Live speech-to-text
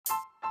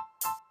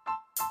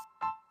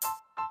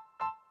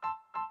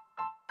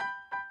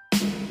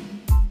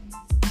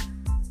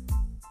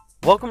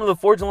Welcome to the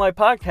Forging Life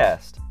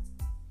podcast.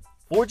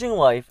 Forging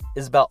Life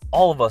is about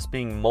all of us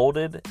being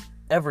molded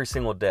every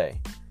single day.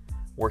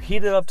 We're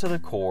heated up to the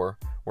core,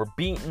 we're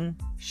beaten,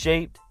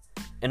 shaped,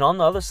 and on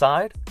the other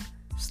side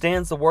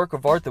stands the work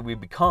of art that we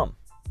become.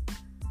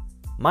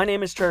 My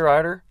name is Trey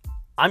Ryder.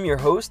 I'm your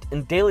host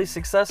and daily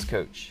success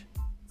coach.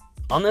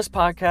 On this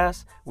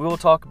podcast, we will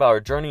talk about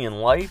our journey in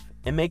life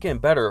and making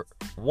it better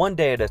one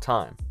day at a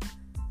time.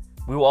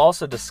 We will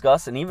also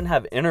discuss and even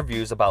have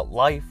interviews about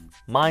life,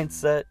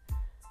 mindset,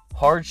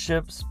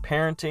 hardships,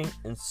 parenting,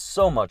 and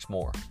so much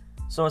more.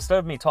 So instead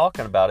of me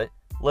talking about it,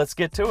 let's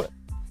get to it.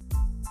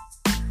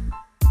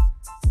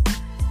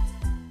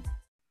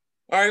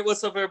 All right,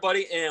 what's up,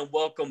 everybody, and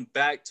welcome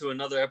back to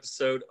another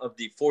episode of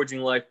the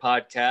Forging Life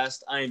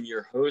podcast. I am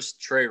your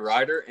host, Trey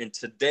Ryder, and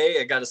today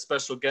I got a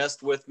special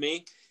guest with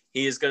me.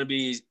 He is going to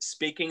be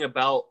speaking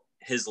about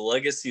his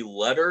legacy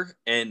letter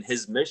and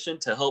his mission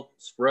to help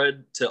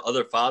spread to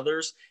other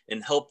fathers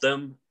and help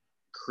them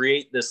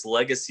create this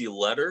legacy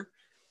letter.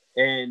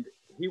 And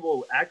he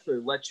will actually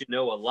let you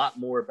know a lot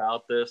more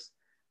about this.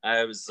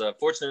 I was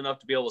fortunate enough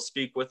to be able to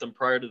speak with him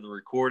prior to the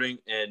recording,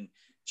 and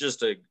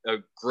just a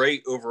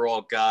great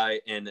overall guy.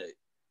 And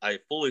I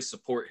fully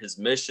support his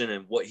mission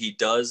and what he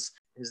does.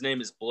 His name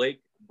is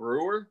Blake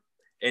Brewer,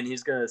 and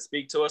he's going to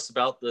speak to us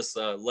about this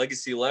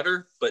legacy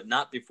letter, but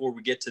not before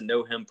we get to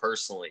know him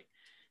personally.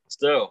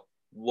 So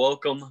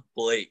welcome,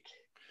 Blake.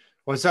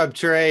 What's up,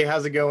 Trey?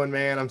 How's it going,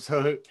 man? I'm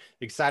so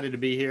excited to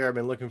be here. I've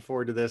been looking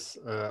forward to this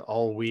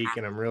all week,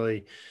 and I'm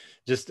really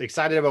just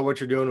excited about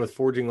what you're doing with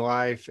Forging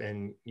Life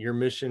and your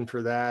mission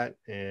for that.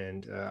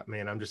 And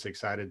man, I'm just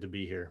excited to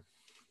be here.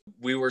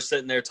 We were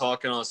sitting there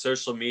talking on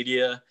social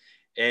media,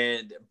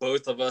 and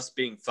both of us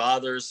being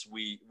fathers,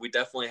 we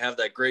definitely have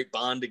that great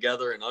bond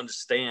together and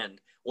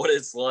understand what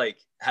it's like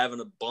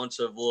having a bunch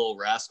of little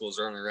rascals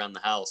running around the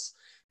house.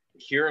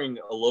 Hearing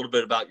a little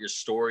bit about your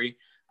story,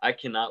 I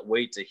cannot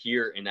wait to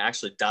hear and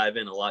actually dive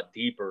in a lot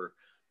deeper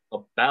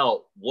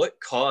about what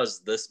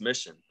caused this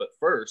mission. But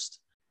first,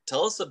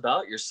 tell us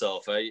about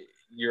yourself.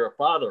 You're a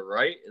father,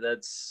 right?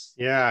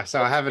 Yeah.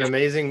 So I have an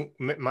amazing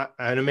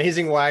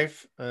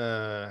wife.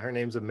 Her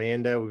name's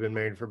Amanda. We've been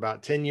married for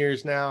about 10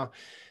 years now.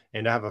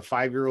 And I have a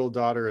 5-year-old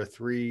daughter, a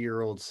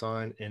 3-year-old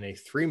son, and a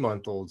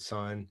 3-month-old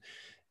son.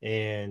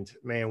 And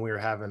man, we were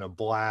having a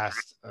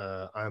blast.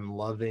 I'm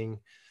loving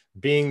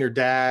being their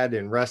dad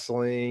and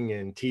wrestling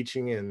and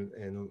teaching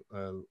and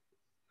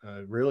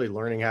really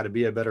learning how to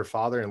be a better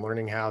father and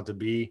learning how to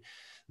be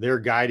their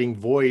guiding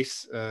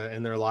voice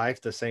in their life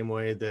the same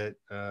way that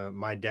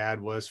my dad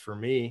was for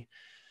me.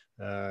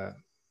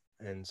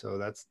 And so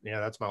that's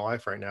my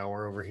life right now.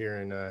 We're over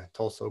here in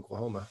Tulsa,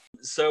 Oklahoma.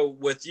 So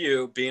with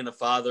you being a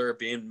father,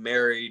 being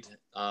married,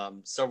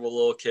 several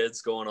little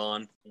kids going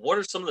on, what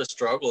are some of the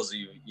struggles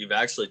you've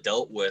actually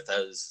dealt with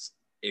as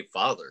a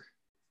father?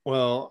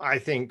 Well, I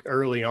think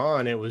early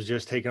on, it was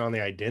just taking on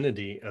the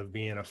identity of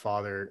being a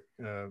father,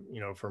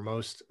 for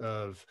most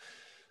of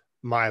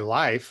my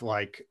life.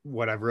 Like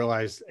what I've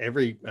realized,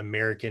 every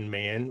American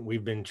man,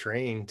 we've been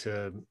trained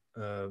to,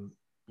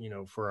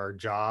 for our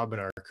job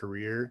and our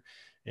career.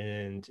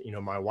 And,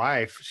 my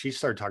wife, she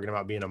started talking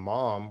about being a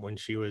mom when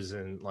she was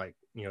in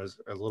as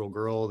a little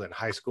girl in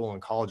high school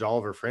and college. All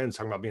of her friends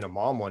talking about being a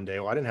mom one day.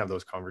 Well, I didn't have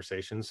those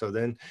conversations. So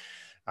then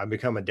I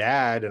become a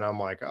dad, and I'm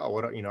like, oh,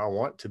 I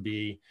want to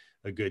be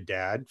a good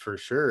dad for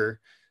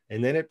sure.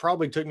 And then it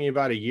probably took me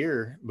about a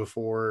year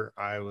before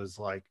I was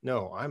like,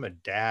 no, I'm a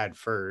dad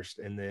first.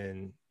 And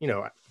then,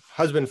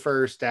 husband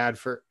first, dad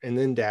first, and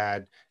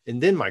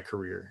then my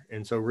career.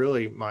 And so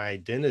really my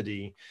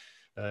identity,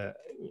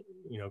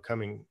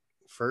 coming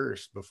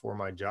first before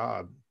my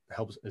job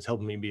is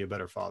helping me be a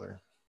better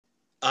father.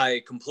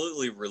 I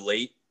completely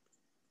relate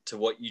to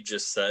what you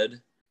just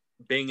said.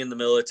 Being in the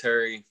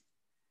military,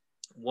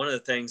 one of the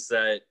things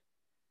that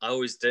I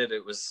always did,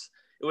 it was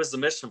the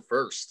mission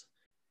first.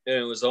 And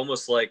it was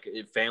almost like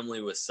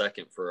family was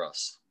second for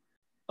us.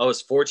 I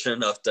was fortunate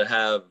enough to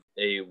have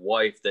a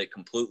wife that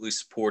completely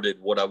supported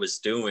what I was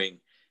doing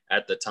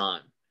at the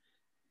time.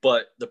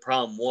 But the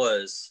problem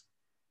was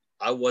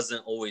I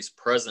wasn't always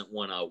present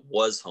when I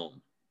was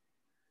home.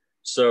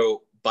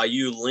 So by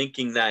you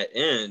linking that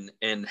in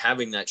and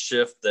having that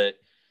shift that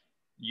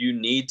you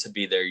need to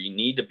be there, you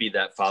need to be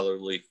that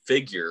fatherly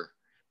figure.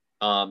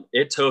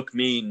 It took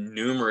me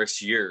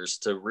numerous years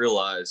to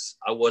realize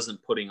I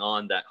wasn't putting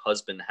on that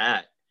husband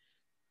hat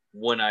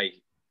when I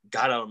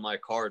got out of my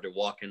car to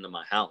walk into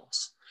my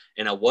house.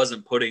 And I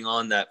wasn't putting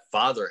on that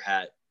father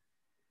hat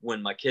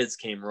when my kids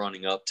came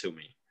running up to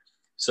me.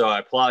 So I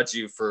applaud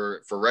you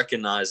for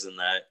recognizing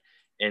that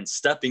and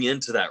stepping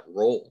into that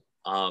role.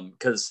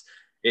 Because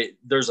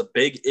there's a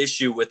big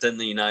issue within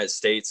the United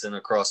States and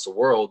across the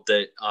world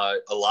that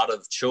a lot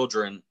of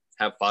children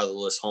have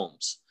fatherless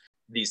homes.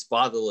 These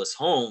fatherless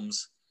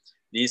homes,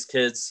 these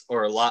kids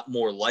are a lot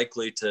more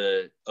likely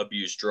to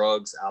abuse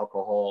drugs,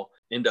 alcohol,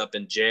 end up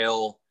in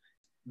jail.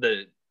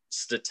 The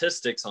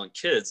statistics on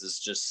kids is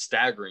just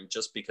staggering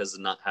just because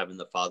of not having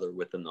the father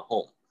within the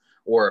home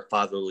or a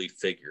fatherly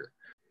figure.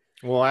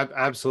 Well,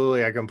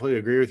 absolutely. I completely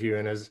agree with you.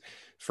 And as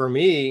for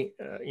me,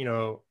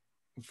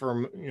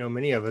 for,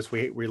 many of us,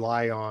 we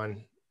rely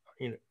on,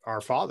 our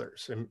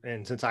fathers.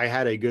 And since I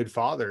had a good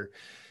father,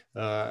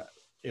 uh,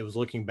 it was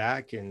looking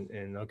back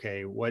and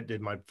okay, what did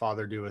my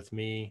father do with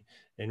me?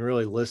 And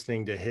really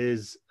listening to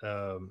his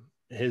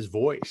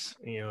voice,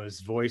 his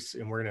voice.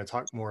 And we're going to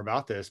talk more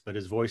about this, but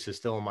his voice is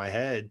still in my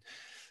head,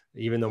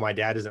 even though my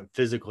dad isn't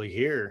physically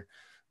here.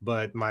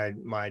 But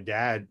my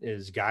dad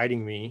is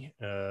guiding me,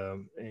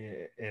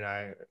 and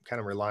I kind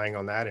of relying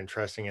on that and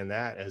trusting in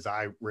that as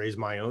I raise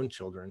my own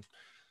children.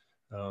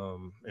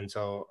 And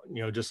so,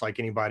 just like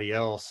anybody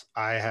else,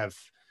 I have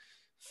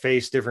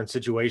faced different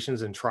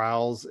situations and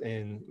trials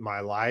in my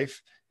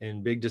life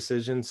and big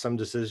decisions, some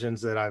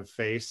decisions that I've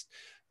faced.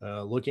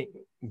 Looking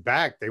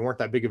back, they weren't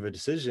that big of a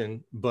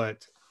decision,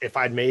 but if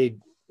I'd made,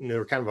 they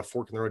were kind of a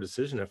fork in the road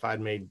decision. If I'd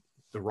made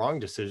the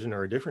wrong decision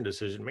or a different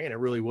decision, man, it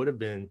really would have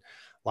been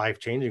life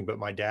changing. But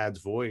my dad's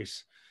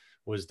voice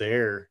was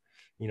there,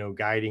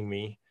 guiding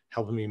me,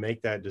 helping me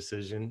make that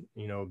decision.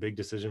 A big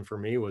decision for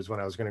me was when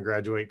I was going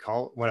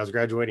to when I was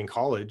graduating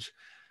college,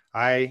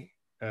 I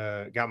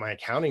got my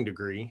accounting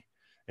degree.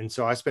 And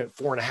so I spent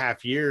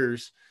 4.5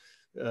 years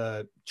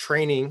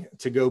training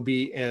to go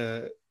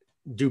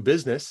do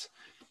business.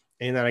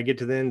 And then I get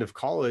to the end of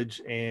college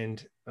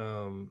and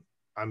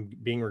I'm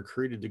being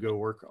recruited to go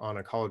work on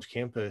a college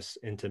campus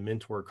and to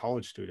mentor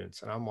college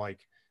students. And I'm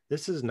like,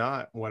 this is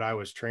not what I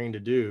was trained to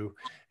do.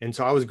 And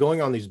so I was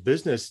going on these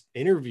business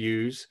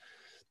interviews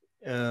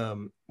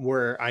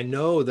where I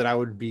know that I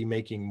would be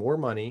making more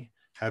money,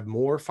 have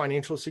more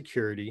financial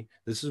security.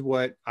 This is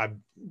what I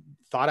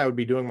thought I would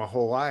be doing my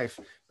whole life.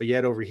 But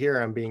yet over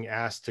here, I'm being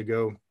asked to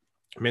go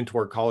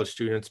mentor college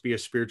students, be a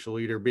spiritual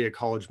leader, be a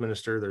college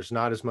minister. There's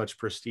not as much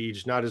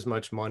prestige, not as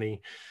much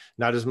money,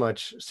 not as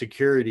much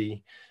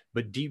security.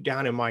 But deep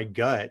down in my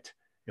gut,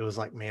 it was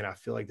like, man, I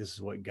feel like this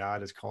is what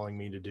God is calling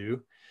me to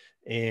do.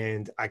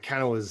 And I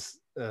kind of was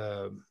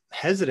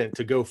hesitant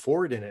to go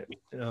forward in it.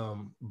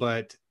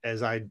 But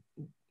as I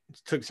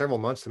took several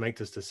months to make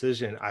this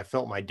decision, I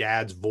felt my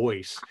dad's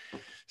voice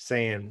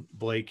saying,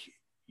 Blake,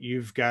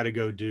 you've got to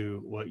go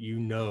do what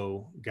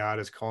God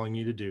is calling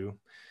you to do.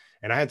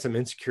 And I had some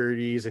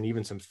insecurities and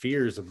even some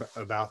fears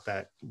about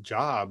that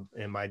job.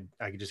 And I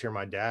could just hear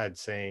my dad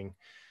saying,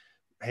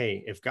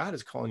 hey, if God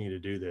is calling you to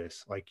do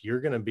this, like,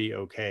 you're going to be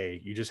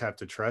okay. You just have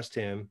to trust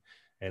him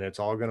and it's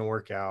all going to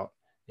work out.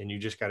 And you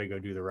just got to go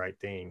do the right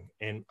thing.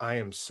 And I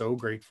am so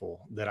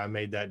grateful that I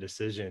made that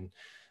decision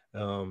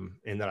and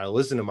that I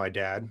listened to my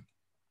dad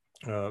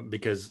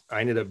because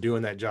I ended up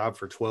doing that job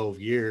for 12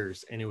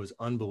 years. And it was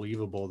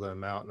unbelievable the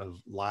amount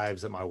of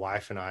lives that my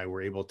wife and I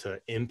were able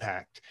to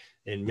impact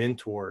and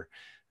mentor.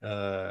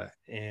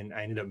 And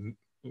I ended up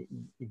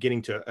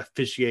getting to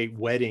officiate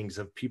weddings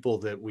of people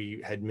that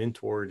we had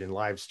mentored and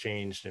lives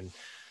changed. And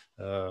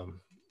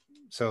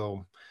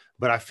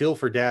but I feel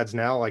for dads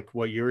now, like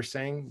what you were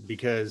saying,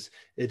 because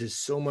it is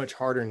so much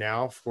harder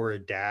now for a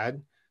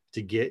dad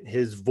to get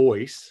his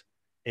voice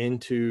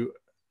into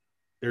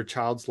their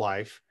child's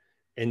life.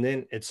 And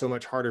then it's so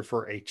much harder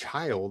for a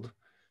child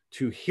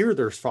to hear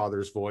their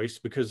father's voice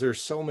because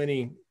there's so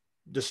many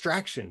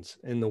distractions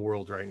in the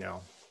world right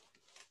now.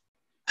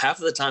 Half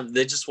of the time,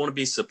 they just want to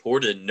be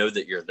supported and know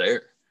that you're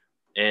there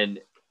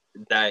and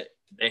that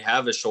they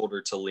have a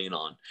shoulder to lean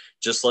on.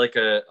 Just like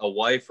a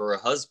wife or a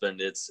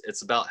husband,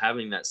 it's about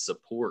having that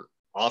support.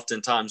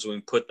 Oftentimes when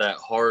we put that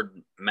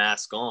hard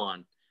mask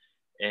on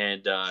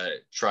and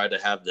try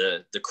to have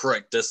the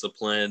correct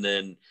discipline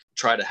and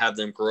try to have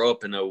them grow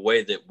up in a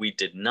way that we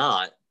did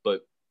not,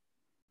 but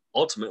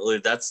ultimately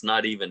that's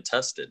not even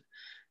tested.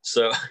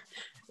 So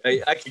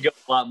I could go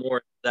a lot more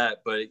into that,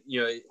 but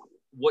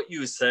what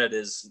you said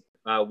is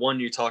one,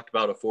 you talked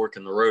about a fork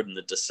in the road and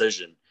the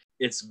decision.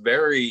 It's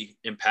very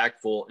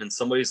impactful in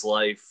somebody's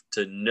life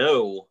to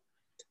know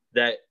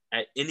that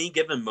at any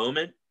given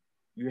moment,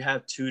 you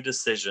have two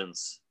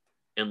decisions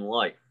in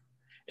life.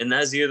 And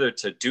that's either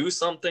to do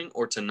something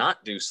or to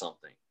not do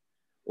something,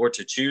 or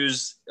to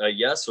choose a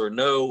yes or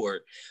no,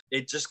 or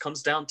it just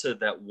comes down to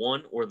that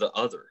one or the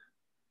other.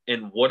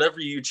 And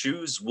whatever you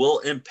choose will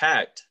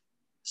impact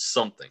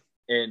something.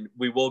 And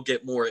we will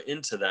get more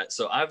into that.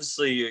 So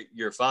obviously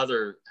your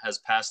father has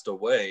passed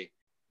away.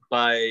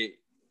 By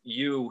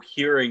you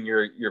hearing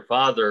your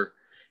father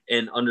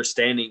and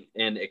understanding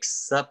and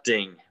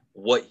accepting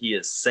what he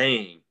is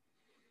saying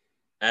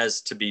as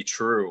to be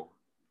true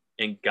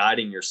and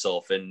guiding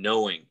yourself and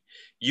knowing,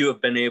 you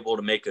have been able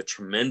to make a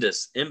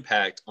tremendous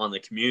impact on the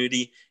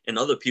community and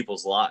other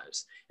people's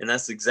lives. And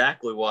that's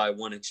exactly why I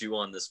wanted you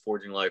on this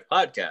Forging Life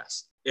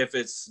podcast. If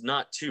it's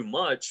not too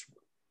much,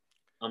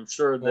 I'm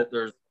sure that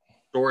there's a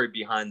story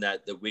behind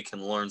that we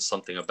can learn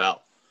something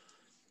about.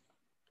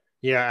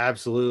 Yeah,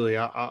 absolutely.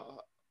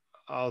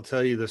 I'll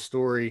tell you the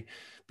story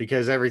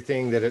because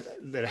everything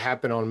that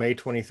happened on May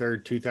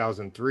 23rd,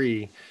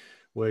 2003,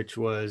 which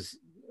was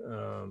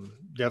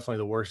definitely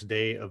the worst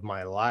day of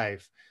my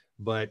life.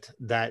 But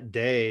that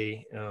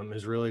day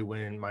is really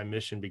when my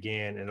mission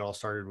began. And it all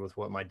started with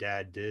what my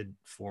dad did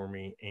for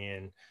me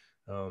and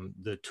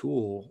the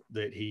tool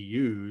that he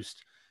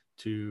used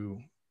to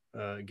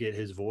get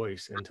his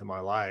voice into my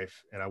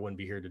life, and I wouldn't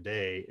be here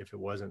today if it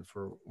wasn't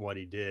for what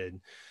he did.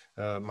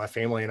 My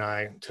family and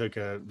I took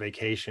a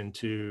vacation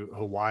to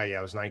Hawaii.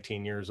 I was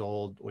 19 years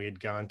old. We had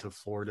gone to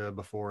Florida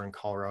before and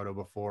Colorado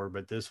before,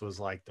 but this was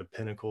like the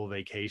pinnacle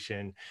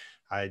vacation.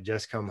 I had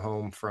just come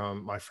home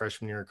from my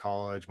freshman year of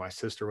college. My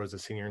sister was a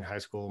senior in high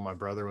school. My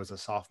brother was a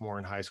sophomore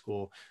in high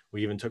school.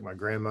 We even took my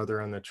grandmother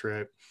on the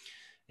trip.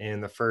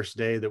 And the first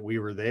day that we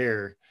were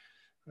there,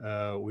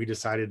 we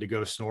decided to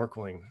go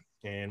snorkeling,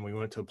 and we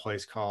went to a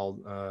place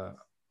called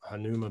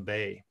Hanuma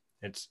Bay.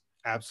 It's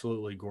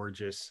absolutely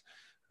gorgeous.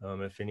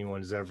 If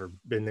anyone's ever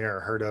been there or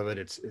heard of it,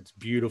 it's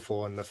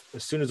beautiful. And as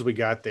soon as we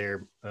got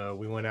there,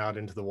 we went out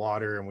into the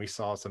water and we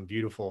saw some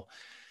beautiful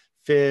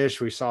fish.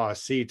 We saw a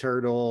sea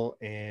turtle,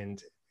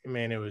 and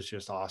man, it was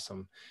just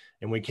awesome.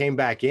 And we came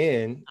back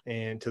in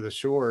and to the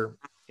shore,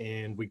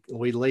 and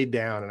we laid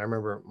down. And I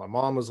remember my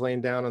mom was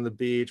laying down on the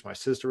beach, my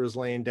sister was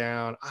laying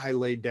down, I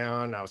laid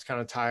down. I was kind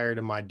of tired,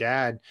 and my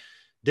dad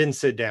didn't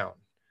sit down.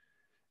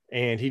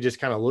 And he just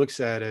kind of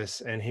looks at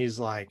us and he's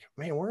like,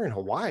 man, we're in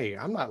Hawaii.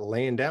 I'm not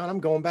laying down.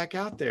 I'm going back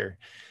out there.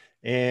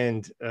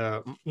 And,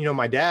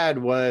 my dad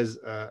was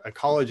a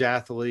college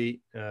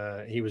athlete.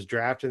 He was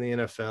drafted in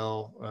the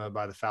NFL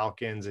by the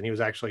Falcons, and he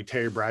was actually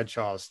Terry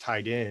Bradshaw's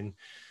tight end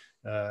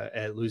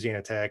at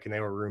Louisiana Tech, and they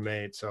were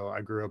roommates. So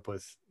I grew up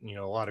with,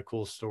 a lot of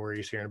cool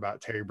stories hearing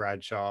about Terry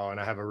Bradshaw. And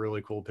I have a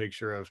really cool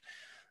picture of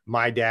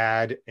my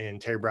dad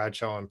and Terry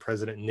Bradshaw and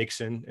President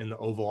Nixon in the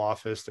Oval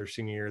Office their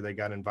senior year. They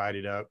got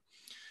invited up.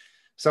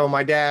 So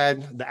my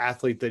dad, the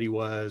athlete that he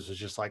was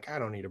just like, I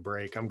don't need a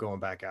break. I'm going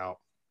back out.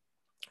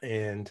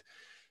 And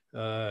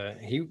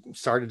he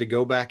started to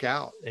go back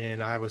out,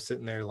 and I was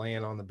sitting there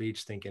laying on the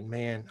beach thinking,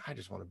 man, I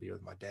just want to be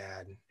with my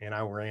dad. And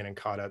I ran and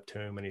caught up to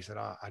him, and he said,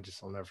 I'll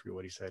never forget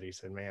what he said. He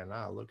said, man,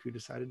 look who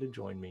decided to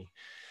join me.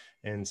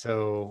 And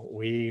so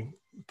we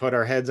put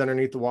our heads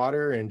underneath the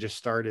water and just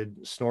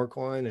started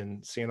snorkeling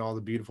and seeing all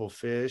the beautiful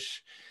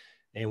fish.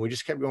 And we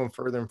just kept going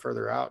further and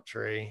further out,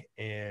 Trey.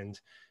 And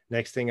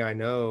next thing I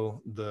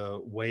know, the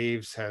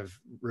waves have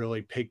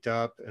really picked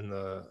up, and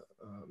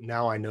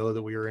now I know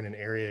that we were in an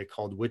area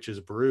called Witch's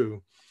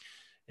Brew.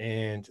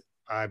 And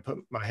I put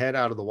my head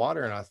out of the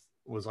water, and I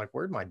was like,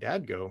 where'd my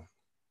dad go?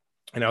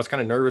 And I was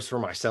kind of nervous for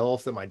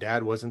myself that my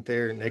dad wasn't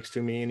there next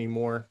to me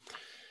anymore.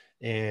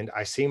 And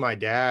I see my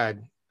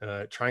dad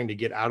trying to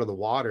get out of the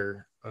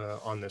water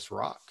on this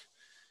rock.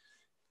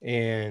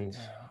 And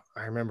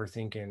I remember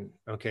thinking,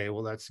 okay,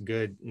 well, that's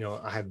good.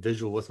 I have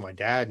visual with my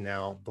dad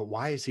now, but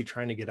why is he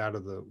trying to get out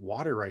of the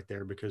water right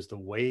there? Because the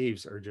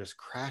waves are just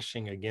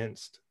crashing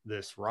against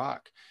this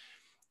rock.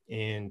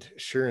 And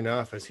sure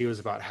enough, as he was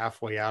about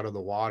halfway out of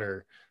the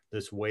water,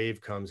 this wave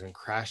comes and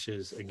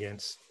crashes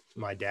against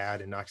my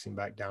dad and knocks him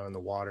back down in the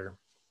water.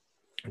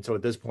 And so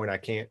at this point, I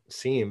can't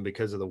see him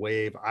because of the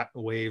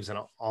waves. And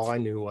all I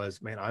knew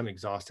was, man, I'm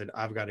exhausted.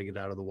 I've got to get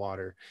out of the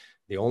water.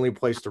 The only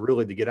place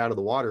to get out of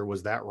the water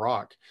was that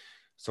rock.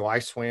 So I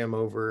swam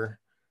over.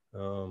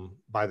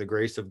 By the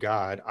grace of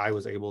God, I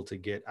was able to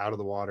get out of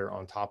the water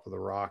on top of the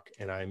rock.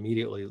 And I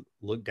immediately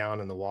looked down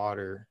in the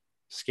water,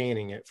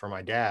 scanning it for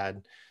my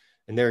dad.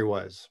 And there he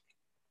was.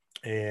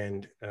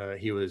 And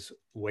he was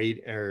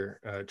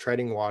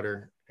treading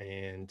water.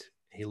 And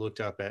he looked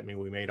up at me.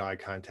 We made eye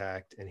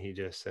contact, and he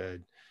just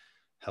said,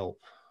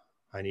 help,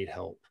 I need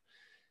help.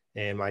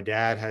 And my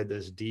dad had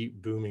this deep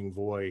booming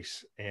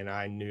voice, and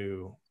I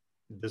knew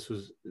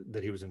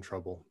that he was in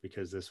trouble,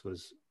 because it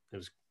was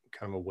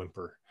kind of a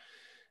whimper.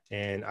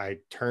 And I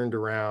turned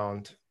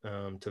around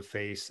to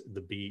face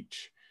the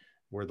beach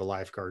where the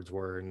lifeguards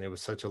were. And it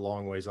was such a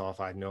long ways off.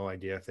 I had no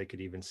idea if they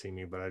could even see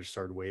me, but I just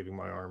started waving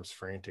my arms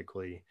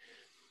frantically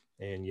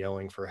and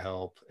yelling for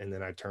help. And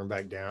then I turned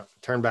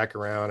back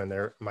around,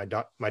 and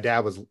my dad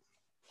was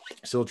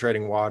still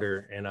treading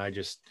water. And I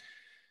just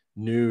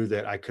knew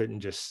that I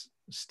couldn't just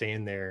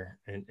stand there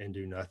and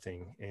do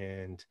nothing.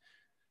 And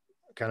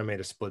kind of made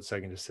a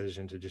split-second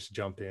decision to just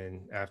jump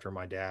in after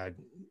my dad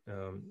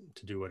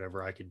to do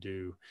whatever I could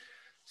do.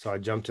 So I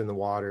jumped in the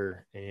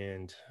water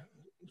and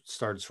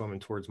started swimming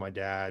towards my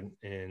dad.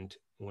 And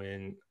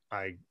when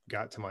I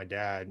got to my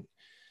dad,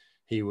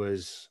 he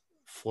was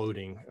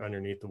floating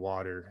underneath the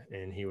water,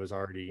 and he was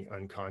already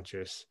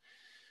unconscious.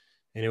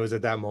 And it was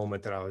at that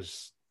moment that I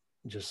was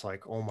just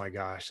like, oh my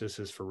gosh, this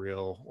is for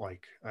real.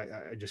 Like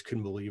I just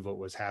couldn't believe what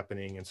was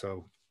happening. And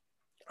so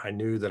I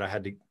knew that I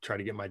had to try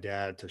to get my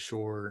dad to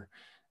shore,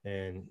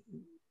 and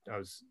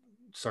I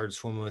started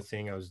swimming with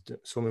him. I was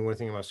swimming with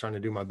him. I was trying to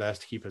do my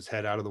best to keep his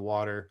head out of the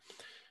water,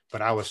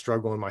 but I was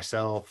struggling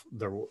myself.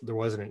 There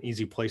wasn't an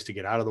easy place to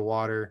get out of the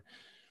water.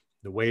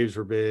 The waves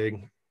were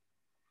big.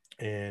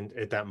 And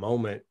at that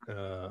moment,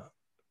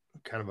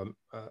 kind of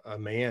a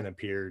man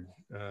appeared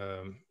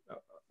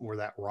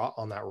where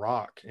on that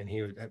rock, and he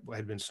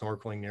had been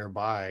snorkeling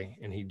nearby,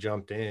 and he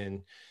jumped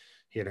in.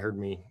 He had heard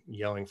me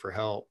yelling for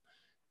help,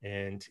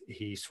 and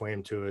he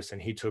swam to us, and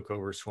he took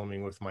over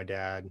swimming with my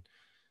dad,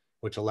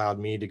 which allowed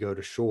me to go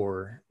to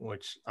shore,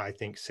 which I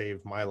think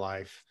saved my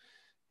life.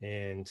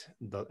 And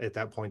at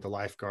that point, the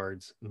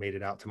lifeguards made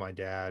it out to my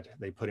dad.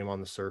 They put him on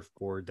the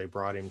surfboard. They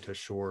brought him to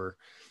shore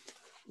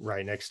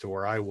right next to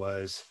where I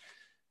was,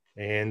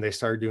 and they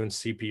started doing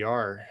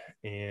CPR.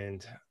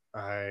 And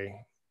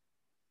I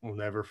will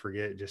never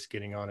forget just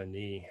getting on a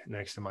knee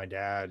next to my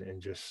dad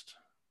and just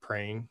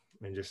praying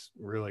and just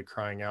really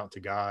crying out to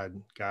God,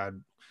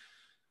 God,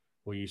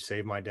 will you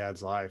save my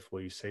dad's life?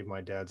 Will you save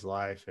my dad's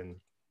life? And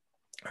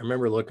I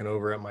remember looking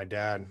over at my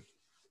dad,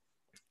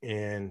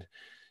 and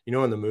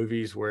in the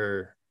movies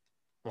where,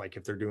 like,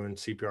 if they're doing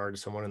CPR to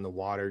someone in the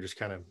water, just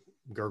kind of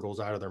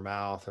gurgles out of their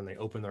mouth and they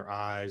open their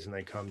eyes and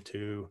they come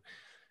to.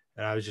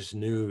 And I just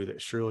knew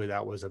that surely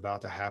that was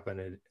about to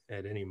happen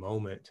at any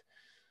moment.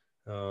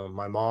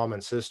 My mom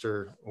and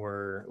sister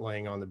were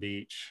laying on the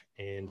beach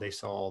and they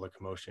saw all the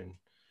commotion.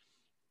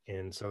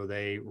 And so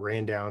they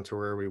ran down to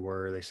where we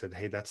were. They said,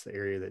 "Hey, that's the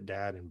area that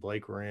Dad and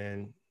Blake were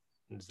in."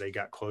 As they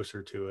got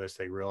closer to us,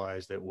 they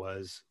realized it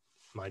was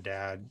my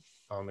dad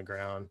on the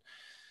ground.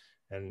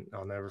 And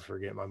I'll never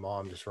forget my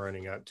mom just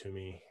running up to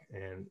me.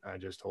 And I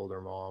just told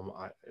her, "Mom,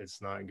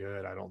 it's not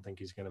good. I don't think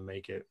he's going to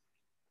make it."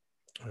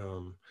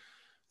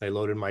 They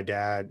loaded my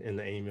dad in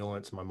the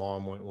ambulance. My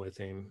mom went with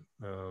him,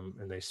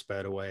 and they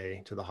sped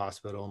away to the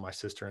hospital. My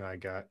sister and I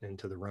got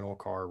into the rental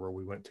car where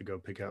we went to go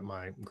pick up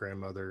my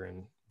grandmother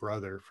and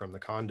brother from the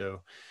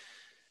condo.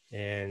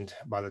 And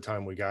by the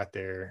time we got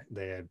there,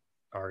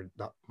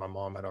 my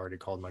mom had already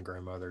called my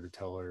grandmother to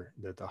tell her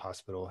that the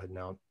hospital had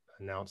now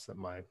announced that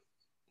my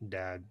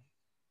dad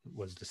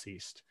was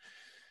deceased.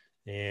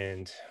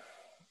 And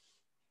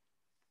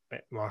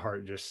my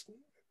heart just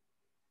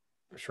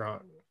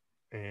shrunk.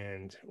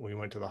 And we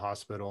went to the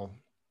hospital,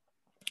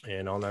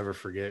 and I'll never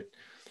forget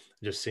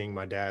just seeing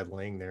my dad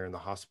laying there in the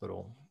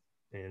hospital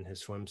in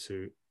his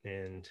swimsuit.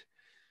 And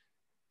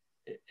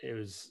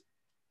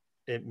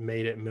it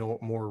made it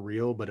more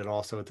real, but it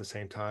also at the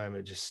same time,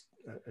 it just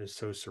is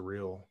so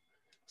surreal.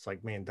 It's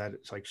like, man,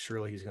 it's like,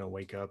 surely he's going to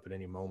wake up at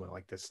any moment.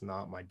 Like, that's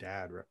not my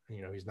dad.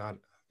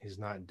 He's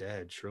not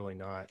dead. Surely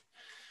not.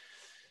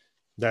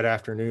 That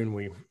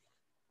afternoon,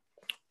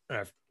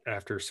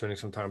 after spending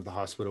some time at the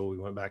hospital, we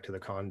went back to the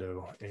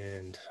condo,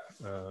 and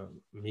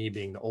me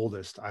being the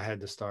oldest, I had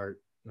to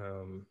start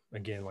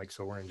again, like,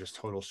 so we're in just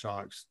total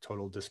shocks,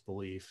 total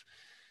disbelief,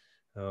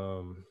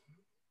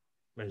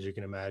 as you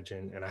can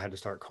imagine. And I had to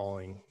start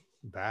calling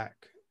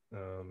back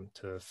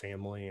to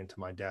family and to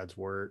my dad's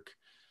work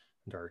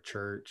and to our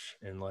church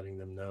and letting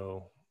them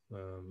know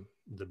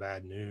the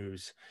bad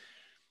news.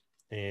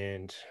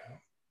 And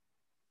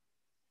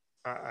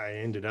I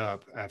ended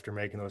up, after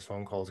making those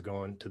phone calls,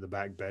 going to the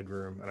back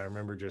bedroom. And I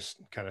remember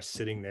just kind of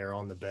sitting there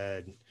on the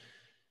bed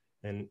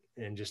and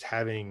just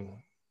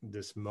having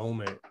this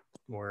moment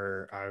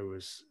where I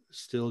was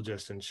still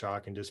just in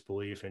shock and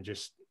disbelief, and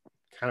just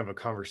kind of a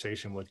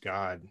conversation with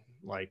God,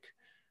 like,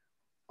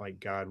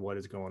 God, what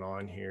is going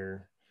on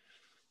here?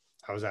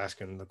 I was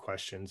asking the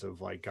questions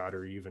of, like, God,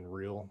 are you even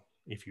real?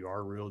 If you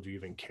are real, do you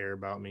even care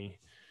about me?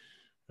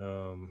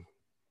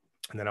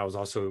 And then I was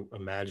also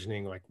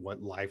imagining, like,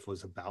 what life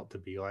was about to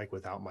be like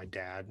without my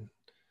dad.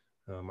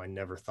 I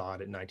never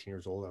thought at 19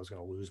 years old I was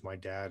going to lose my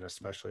dad,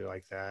 especially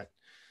like that.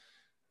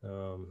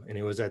 And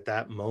it was at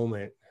that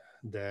moment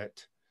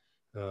that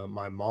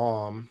my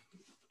mom,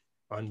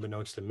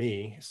 unbeknownst to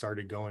me,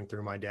 started going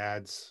through my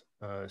dad's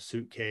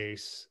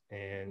suitcase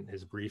and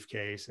his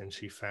briefcase, and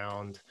she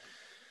found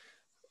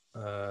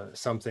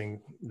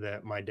something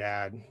that my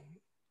dad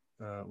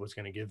was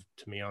going to give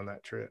to me on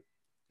that trip.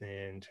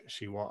 And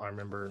I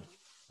remember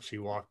she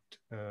walked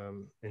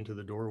into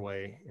the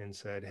doorway and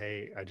said,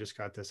 "Hey, I just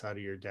got this out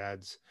of your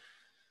dad's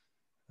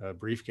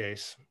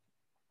briefcase.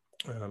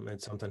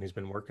 It's something he's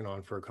been working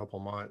on for a couple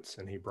months,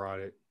 and he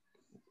brought it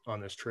on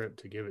this trip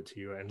to give it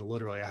to you." And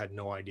literally, I had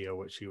no idea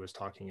what she was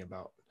talking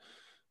about.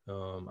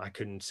 I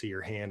couldn't see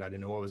her hand. I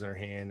didn't know what was in her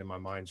hand, and my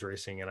mind's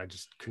racing, and I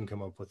just couldn't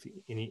come up with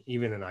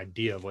even an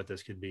idea of what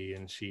this could be.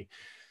 And she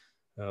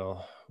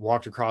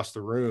walked across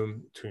the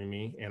room to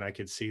me, and I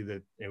could see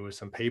that it was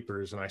some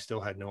papers, and I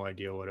still had no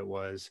idea what it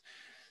was.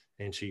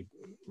 And I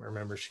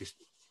remember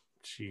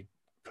she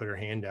put her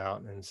hand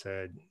out and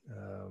said,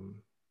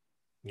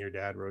 "Your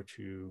dad wrote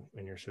you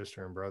and your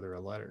sister and brother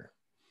a letter.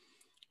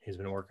 He's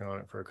been working on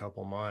it for a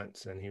couple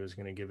months, and he was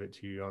going to give it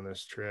to you on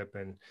this trip."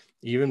 And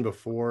even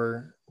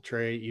before,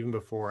 Trey, even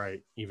before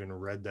I even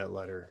read that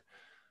letter,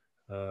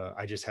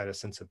 I just had a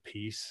sense of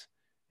peace,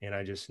 and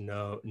I just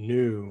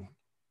knew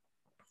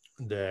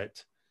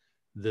that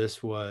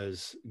this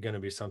was going to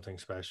be something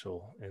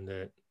special, and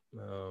that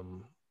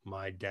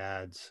my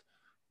dad's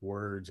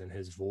words and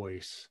his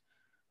voice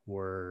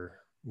were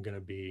going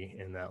to be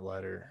in that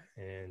letter.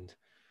 And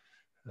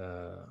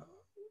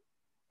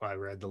I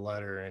read the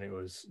letter, and it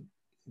was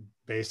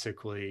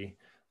basically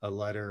a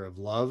letter of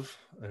love,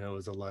 and it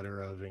was a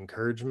letter of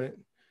encouragement,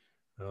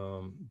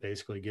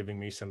 basically giving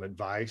me some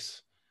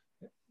advice.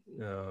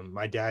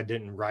 My dad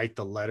didn't write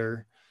the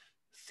letter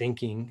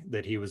thinking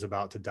that he was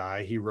about to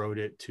die. He wrote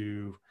it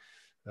to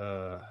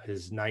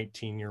his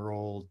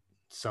 19-year-old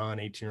son,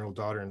 18-year-old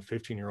daughter, and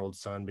 15-year-old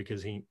son,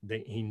 because he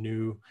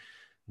knew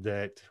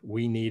that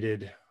we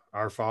needed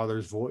our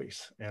Father's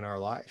voice in our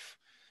life,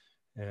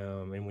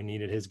 and we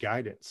needed his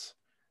guidance.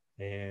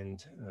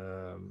 And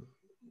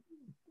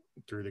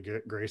through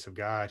the grace of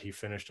God, he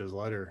finished his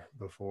letter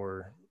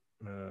before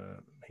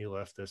he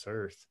left this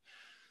earth.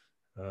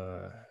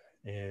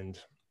 And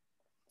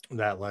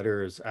that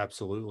letter is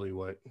absolutely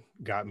what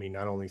got me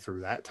not only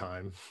through that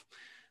time,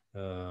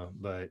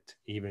 but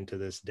even to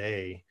this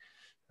day,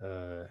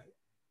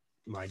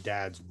 my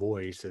dad's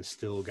voice is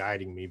still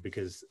guiding me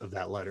because of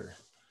that letter.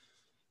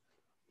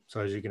 So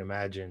as you can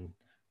imagine,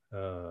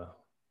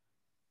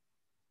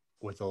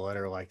 with a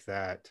letter like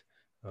that,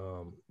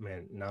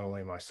 man, not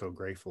only am I so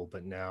grateful,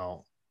 but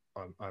now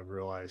I've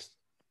realized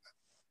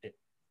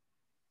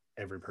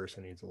every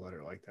person needs a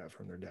letter like that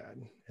from their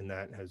dad. And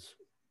that has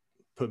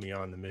put me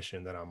on the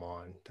mission that I'm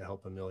on, to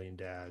help a million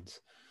dads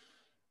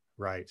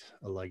write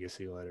a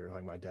legacy letter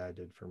like my dad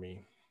did for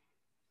me.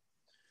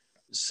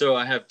 So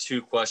I have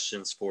 2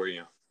 questions for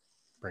you.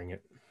 Bring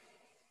it.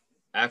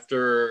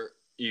 After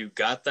you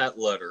got that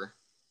letter,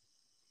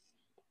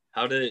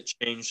 how did it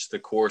change the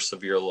course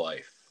of your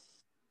life?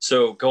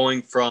 So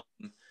going from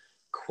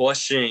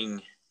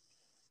questioning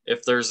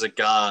if there's a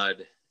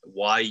God,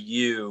 why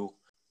you,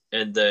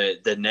 and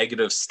the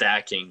negative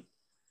stacking,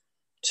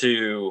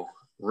 to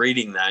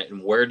reading that,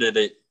 and where did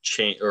it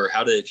change, or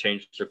how did it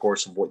change the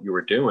course of what you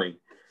were doing?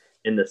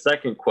 And the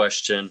second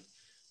question,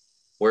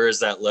 where is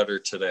that letter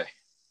today?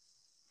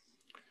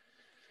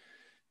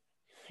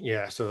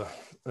 Yeah, so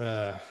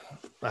I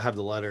have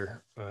the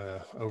letter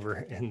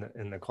over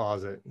in the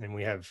closet, and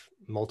we have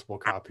multiple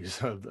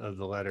copies of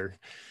the letter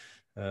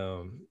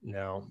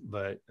now.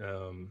 But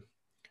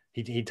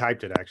he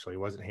typed it, actually. It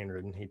wasn't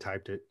handwritten. He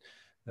typed it,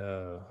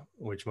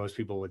 which most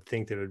people would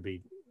think that it would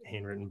be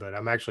handwritten. But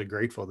I'm actually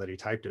grateful that he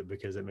typed it,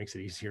 because it makes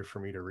it easier for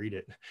me to read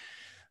it.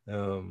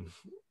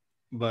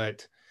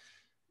 But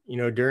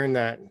during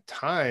that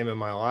time in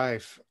my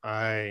life,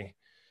 I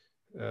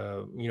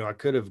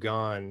could have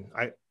gone.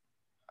 I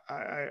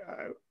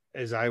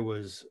as I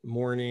was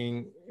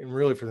mourning, and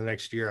really for the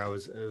next year, I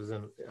was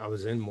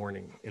in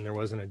mourning, and there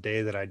wasn't a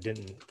day that I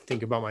didn't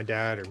think about my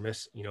dad or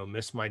miss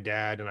my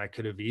dad. And I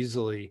could have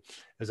easily,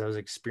 as I was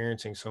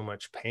experiencing so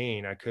much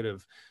pain, I could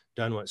have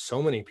done what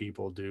so many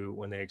people do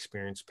when they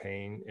experience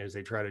pain, is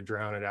they try to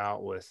drown it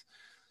out with,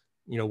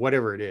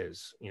 whatever it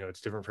is.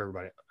 It's different for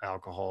everybody: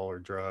 alcohol or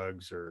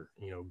drugs or,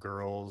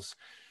 girls.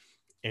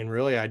 And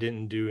really, I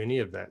didn't do any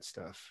of that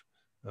stuff.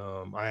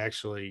 I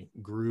actually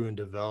grew and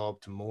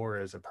developed more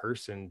as a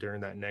person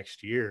during that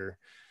next year.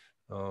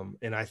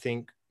 And I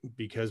think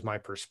because my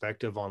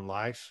perspective on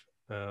life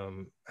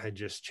had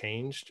just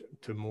changed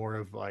to more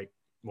of like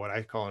what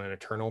I call an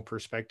eternal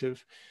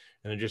perspective.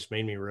 And it just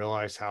made me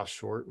realize how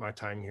short my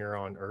time here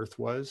on earth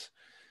was.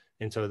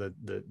 And so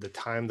the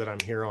time that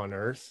I'm here on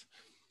earth,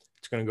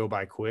 it's going to go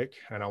by quick.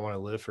 And I want to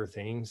live for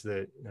things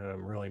that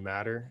really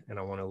matter. And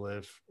I want to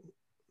live.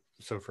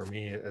 So for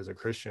me as a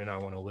Christian, I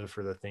want to live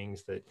for the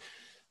things that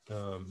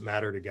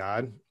matter to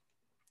God.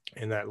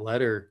 And that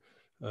letter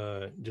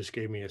just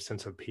gave me a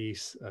sense of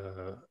peace,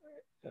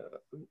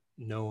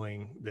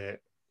 knowing that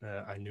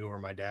I knew where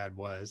my dad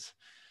was.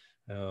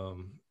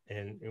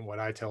 And what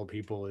I tell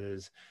people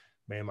is,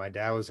 man, my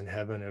dad was in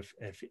heaven.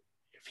 If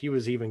he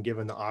was even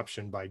given the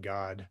option by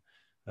God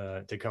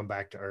to come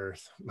back to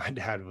earth, my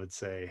dad would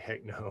say,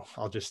 heck no,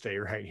 I'll just stay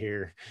right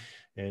here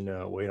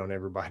and wait on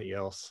everybody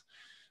else.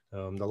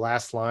 The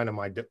last line of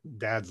my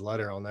dad's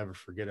letter, I'll never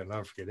forget it. I'll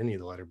never forget any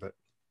of the letter, but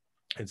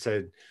it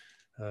said,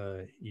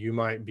 you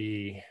might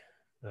be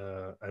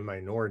a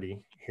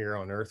minority here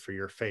on earth for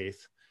your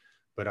faith,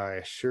 but I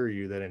assure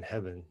you that in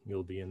heaven,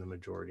 you'll be in the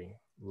majority.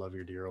 Love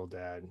your dear old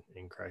dad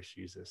in Christ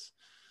Jesus.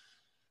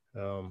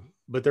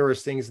 But there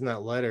was things in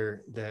that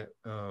letter that,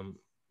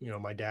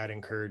 my dad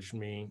encouraged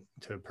me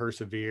to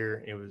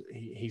persevere.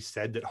 He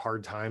said that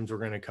hard times were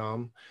going to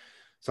come.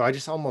 So I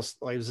just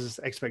almost, like, it was this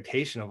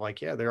expectation of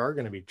like, yeah, there are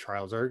going to be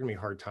trials. There are going to be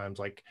hard times.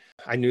 Like,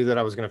 I knew that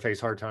I was going to face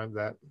hard times.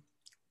 My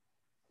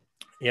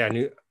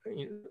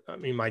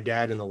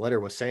dad in the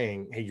letter was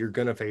saying, hey, you're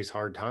going to face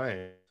hard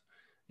times.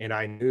 And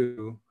I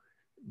knew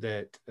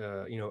that,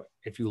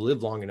 if you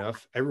live long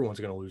enough, everyone's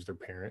going to lose their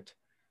parent,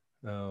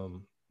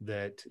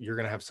 that you're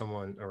going to have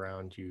someone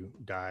around you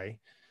die.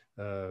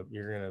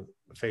 You're going to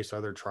face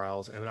other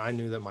trials. And I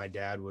knew that my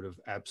dad would have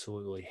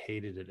absolutely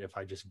hated it if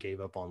I just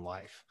gave up on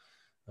life.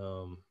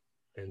 And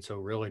so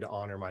really, to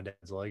honor my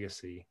dad's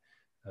legacy,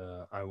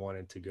 I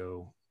wanted to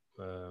go,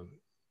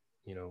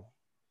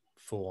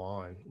 full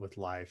on with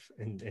life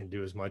and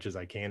do as much as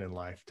I can in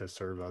life to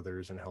serve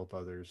others and help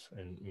others,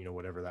 and,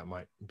 whatever that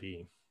might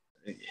be.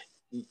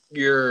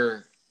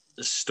 Your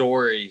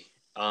story,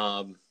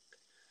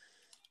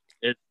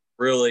 it's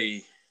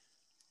really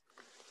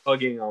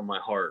tugging on my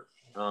heart.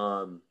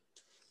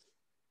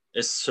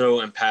 It's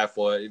so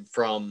impactful,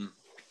 from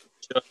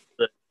just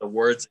the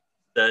words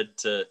said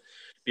to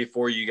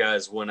before you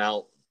guys went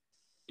out,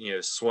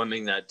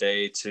 swimming that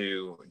day,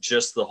 to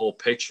just the whole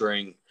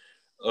picturing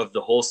of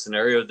the whole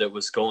scenario that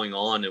was going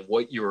on and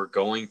what you were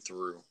going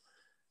through.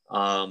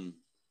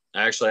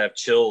 I actually have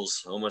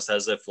chills, almost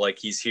as if like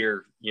he's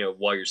here,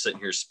 while you're sitting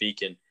here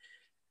speaking.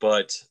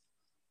 But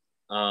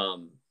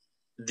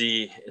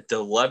the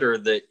letter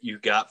that you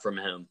got from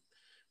him,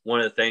 one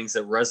of the things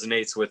that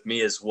resonates with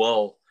me as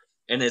well,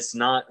 and it's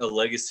not a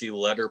legacy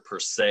letter per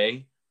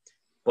se,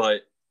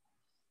 but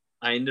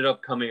I ended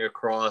up coming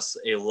across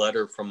a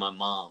letter from my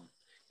mom,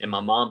 and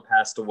my mom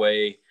passed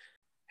away.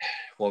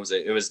 What was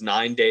it? It was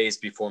 9 days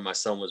before my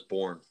son was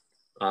born,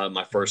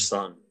 my first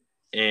son.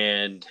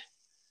 And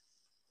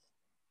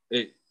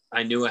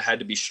I knew I had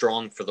to be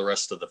strong for the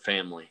rest of the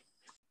family.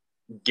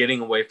 Getting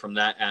away from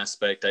that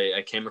aspect,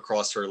 I came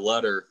across her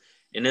letter,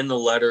 and in the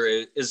letter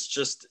it's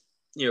just,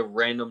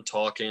 random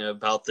talking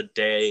about the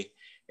day.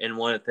 And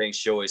one of the things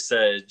she always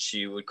said,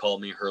 she would call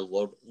me her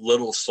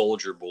little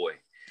soldier boy.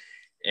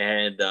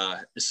 And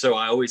so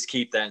I always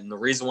keep that. And the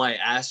reason why I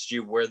asked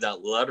you where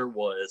that letter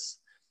was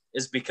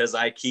is because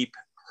I keep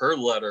her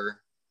letter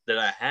that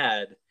I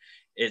had.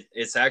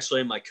 It's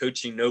actually in my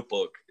coaching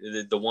notebook,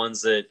 the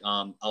ones that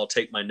I'll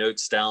take my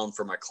notes down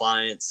for my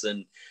clients.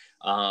 And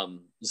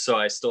so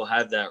I still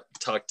have that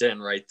tucked in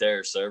right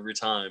there. So every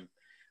time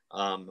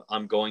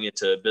I'm going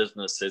into a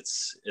business,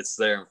 it's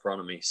there in front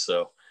of me.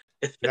 So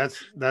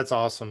that's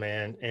awesome,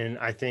 man. And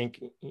I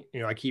think,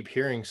 I keep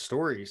hearing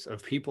stories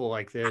of people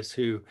like this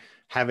who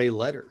have a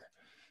letter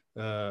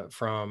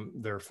from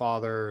their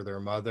father or their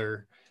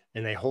mother,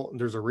 and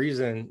there's a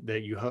reason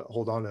that you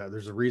hold on to that.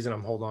 There's a reason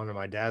I'm holding on to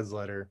my dad's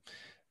letter.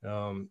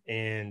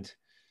 And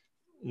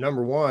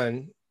number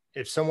one,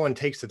 if someone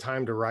takes the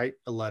time to write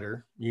a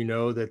letter,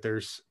 that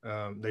there's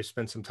they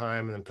spend some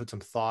time and then put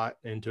some thought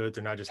into it.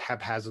 They're not just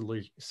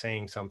haphazardly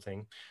saying something.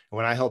 And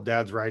when I help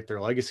dads write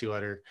their legacy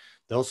letter,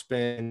 they'll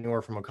spend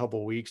anywhere from a couple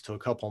of weeks to a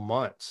couple of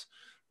months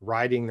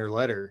writing their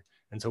letter.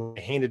 And so when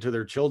they hand it to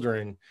their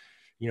children,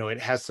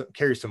 it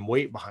carries some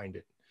weight behind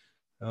it.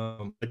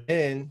 But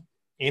then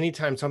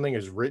anytime something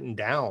is written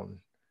down,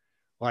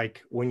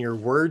 like when your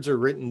words are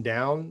written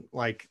down,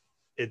 like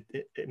it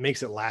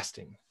makes it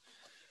lasting.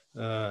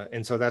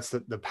 And so that's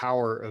the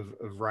power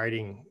of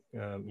writing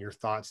your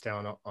thoughts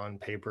down on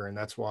paper. And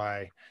that's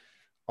why,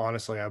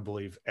 honestly, I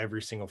believe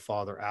every single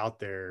father out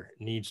there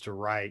needs to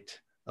write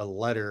a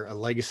letter, a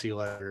legacy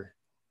letter,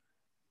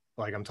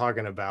 like I'm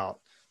talking about,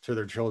 to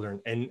their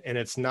children. And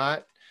it's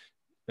not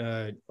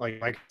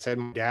like I said,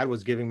 my dad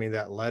was giving me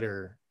that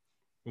letter.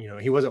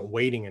 He wasn't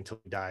waiting until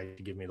he died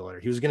to give me the letter.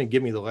 He was going to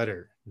give me the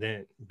letter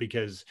then,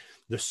 because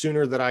the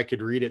sooner that I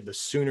could read it, the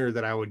sooner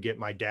that I would get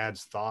my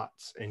dad's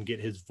thoughts and get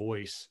his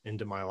voice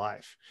into my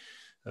life.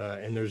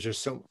 And there's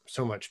just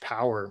so much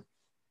power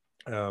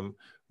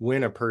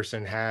when a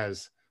person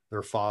has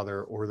their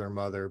father or their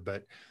mother,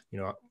 but,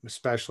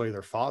 especially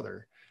their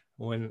father.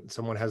 When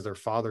someone has their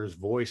father's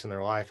voice in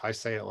their life, I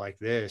say it like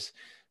this.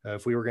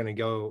 If we were going to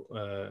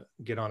go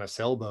get on a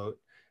sailboat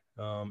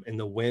and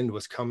the wind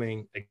was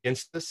coming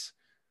against us,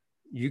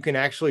 you can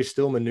actually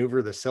still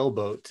maneuver the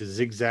sailboat to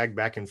zigzag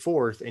back and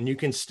forth, and you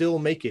can still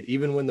make it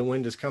even when the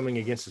wind is coming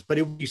against us. But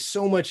it would be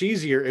so much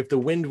easier if the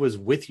wind was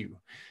with you.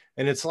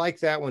 And it's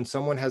like that when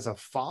someone has a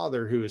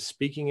father who is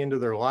speaking into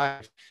their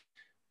life,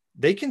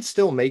 they can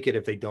still make it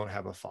if they don't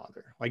have a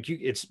father. But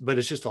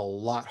it's just a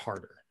lot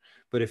harder.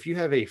 But if you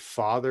have a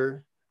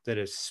father that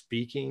is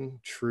speaking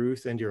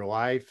truth into your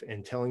life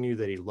and telling you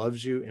that he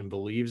loves you and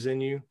believes in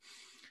you,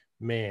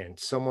 man,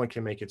 someone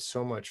can make it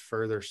so much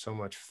further, so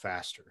much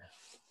faster.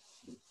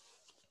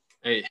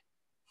 Hey,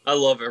 I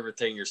love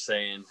everything you're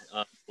saying.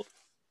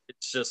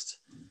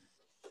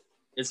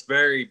 It's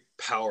very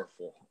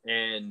powerful.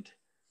 And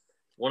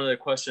one of the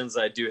questions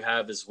I do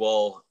have as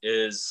well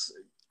is,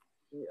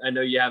 I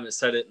know you haven't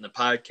said it in the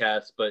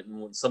podcast, but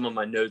in some of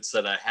my notes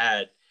that I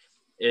had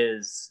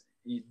is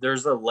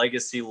there's a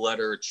legacy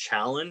letter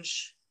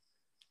challenge.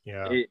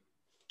 Yeah.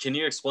 Can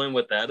you explain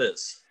what that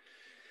is?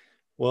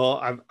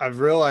 Well, I've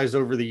realized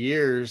over the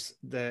years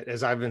that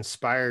as I've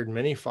inspired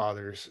many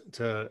fathers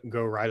to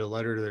go write a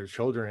letter to their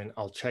children,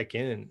 I'll check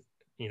in,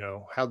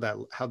 how'd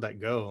that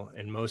go?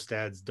 And most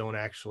dads don't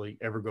actually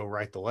ever go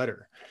write the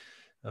letter.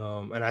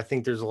 And I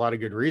think there's a lot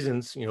of good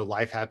reasons.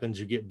 Life happens,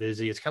 you get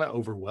busy. It's kind of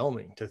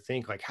overwhelming to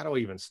think like, how do I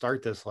even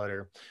start this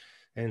letter?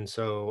 And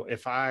so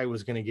if I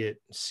was going to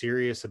get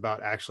serious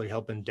about actually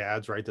helping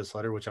dads write this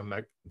letter, which I'm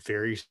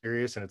very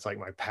serious, and it's like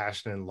my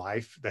passion in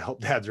life to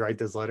help dads write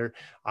this letter,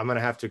 I'm going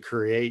to have to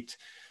create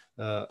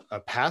a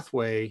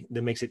pathway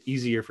that makes it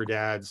easier for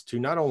dads to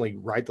not only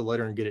write the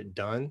letter and get it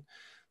done,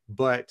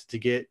 but to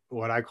get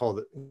what I call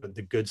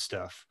the good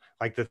stuff,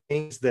 like the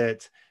things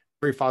that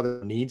every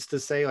father needs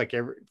to say, like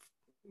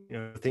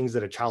things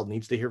that a child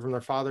needs to hear from their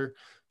father.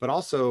 But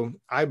also,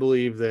 I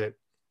believe that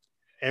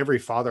every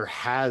father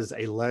has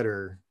a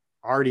letter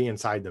already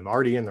inside them,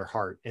 already in their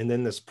heart. And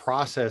then this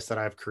process that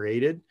I've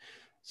created,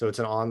 so it's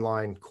an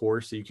online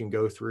course that you can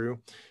go through.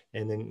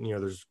 And then,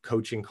 there's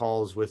coaching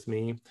calls with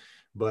me,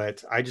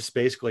 but I just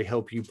basically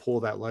help you pull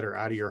that letter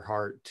out of your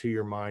heart to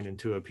your mind and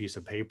to a piece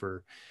of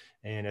paper.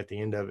 And at the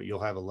end of it,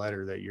 you'll have a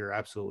letter that you're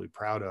absolutely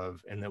proud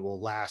of and that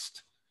will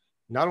last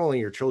not only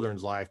your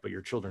children's life, but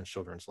your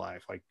children's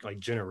life, like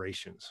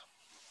generations.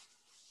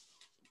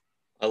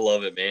 I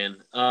love it, man.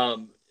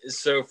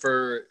 So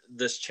for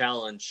this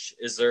challenge,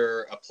 is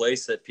there a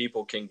place that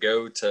people can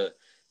go to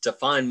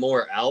find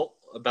more out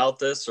about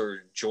this,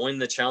 or join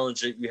the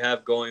challenge that you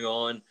have going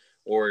on,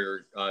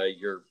 or uh,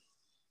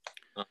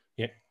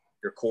 Yeah.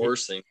 your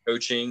course and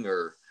coaching,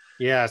 or?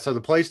 Yeah. So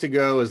the place to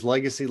go is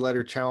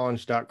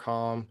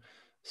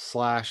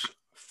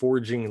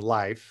legacyletterchallenge.com/forging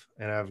life.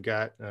 And I've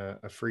got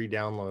a free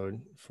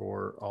download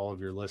for all of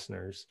your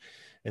listeners,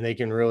 and they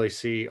can really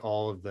see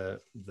all of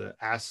the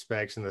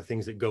aspects and the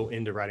things that go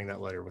into writing that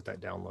letter with that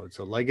download.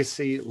 So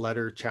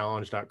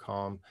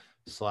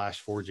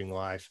legacyletterchallenge.com/forging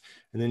life.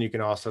 And then you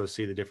can also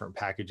see the different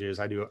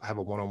packages. I do have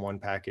a one-on-one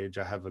package.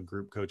 I have a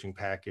group coaching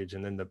package.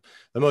 And then the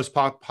most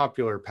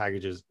popular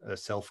package is a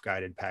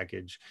self-guided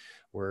package,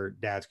 where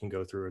dads can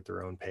go through at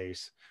their own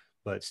pace,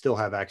 but still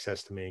have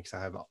access to me because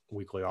I have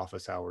weekly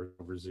office hours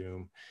over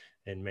Zoom.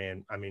 And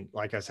man, I mean,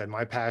 like I said,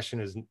 my passion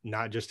is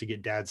not just to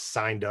get dads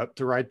signed up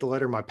to write the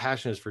letter. My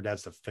passion is for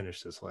dads to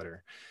finish this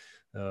letter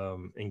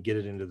and get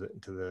it into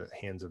the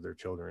hands of their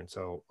children.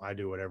 So I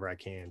do whatever I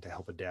can to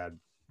help a dad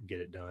get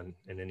it done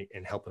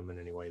and help him in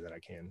any way that I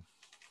can.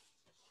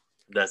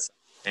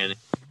 And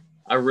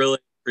I really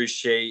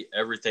appreciate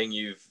everything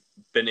you've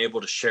been able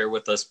to share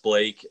with us,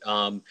 Blake.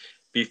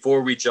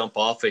 Before we jump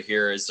off of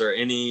here, is there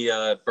any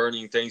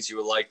burning things you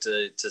would like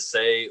to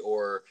say,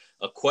 or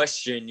a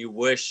question you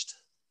wished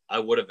I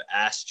would have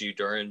asked you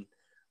during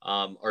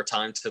our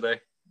time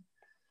today?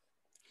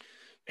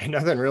 And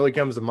nothing really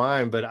comes to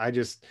mind, but I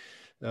just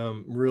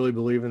really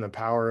believe in the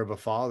power of a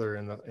father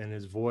and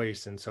his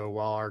voice. And so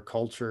while our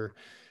culture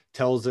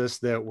tells us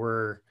that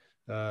we're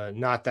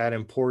not that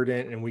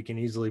important, and we can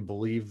easily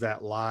believe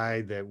that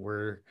lie, that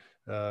we're,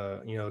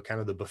 kind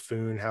of the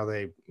buffoon, how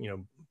they,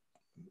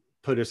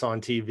 put us on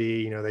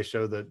TV, they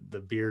show the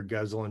beer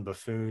guzzling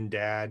buffoon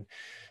dad,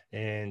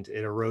 and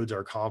it erodes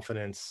our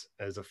confidence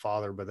as a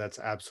father. But that's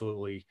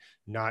absolutely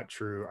not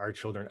true. Our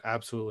children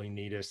absolutely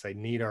need us. They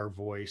need our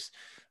voice,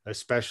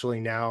 especially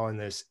now in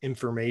this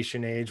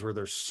information age where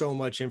there's so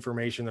much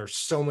information. There's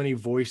so many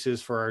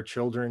voices for our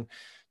children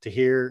to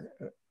hear.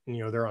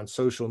 They're on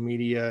social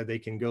media. They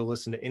can go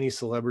listen to any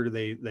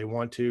celebrity they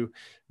want to,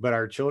 but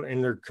our children,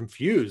 and they're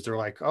confused. They're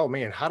like, oh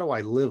man, how do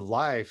I live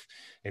life?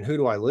 And who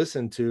do I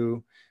listen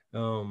to?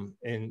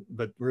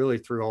 But really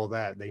through all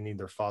that, they need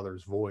their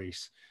father's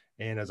voice.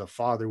 And as a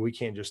father, we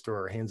can't just throw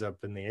our hands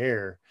up in the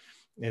air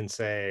and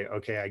say,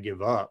 okay, I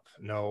give up.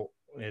 No,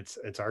 it's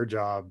our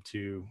job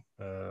to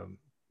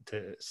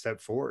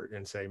step forward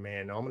and say,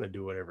 man, no, I'm going to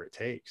do whatever it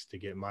takes to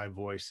get my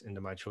voice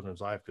into my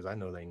children's life, because I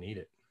know they need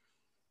it.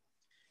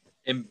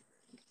 And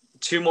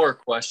two more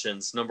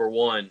questions. Number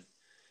one,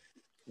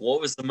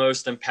 what was the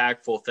most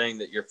impactful thing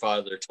that your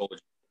father told you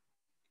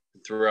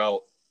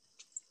throughout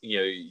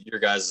your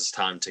guys'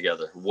 time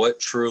together? What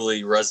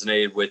truly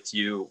resonated with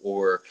you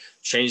or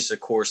changed the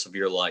course of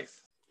your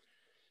life?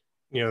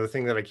 The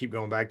thing that I keep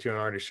going back to, and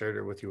I already shared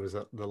it with you, was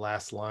the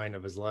last line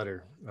of his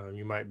letter.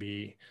 You might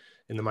be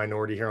in the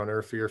minority here on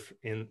earth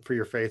for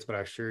your faith, but I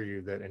assure you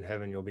that in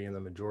heaven you'll be in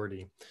the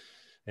majority.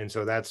 And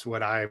so that's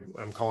what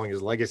I'm calling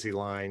his legacy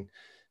line.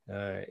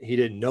 He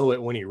didn't know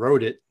it when he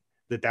wrote it,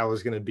 that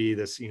was going to be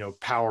this,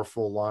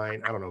 powerful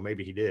line. I don't know,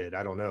 maybe he did,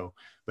 I don't know.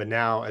 But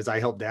now, as I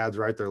help dads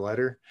write their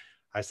letter,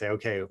 I say,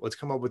 okay, let's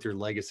come up with your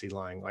legacy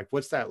line. Like,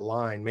 what's that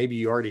line? Maybe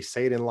you already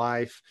say it in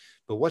life,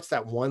 but what's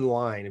that one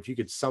line? If you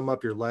could sum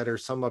up your letter,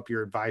 sum up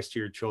your advice to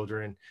your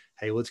children,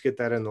 hey, let's get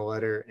that in the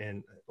letter,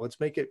 and let's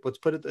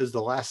put it as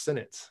the last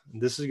sentence.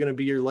 This is going to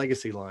be your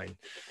legacy line.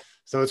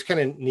 So it's kind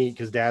of neat,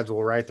 because dads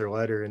will write their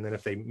letter, and then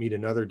if they meet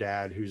another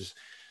dad who's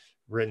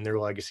written their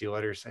legacy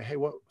letter, say, hey,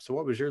 what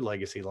was your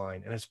legacy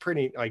line? And it's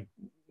pretty,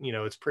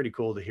 it's pretty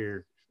cool to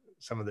hear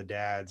some of the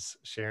dads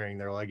sharing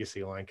their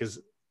legacy line, because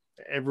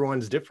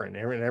everyone's different.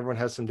 Everyone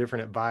has some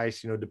different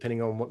advice,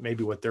 depending on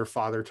what their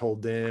father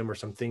told them, or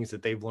some things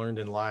that they've learned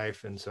in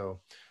life. And so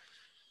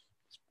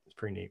it's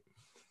pretty neat.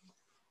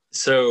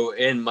 So,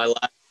 in my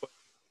last question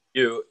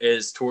to you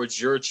is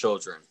towards your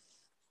children.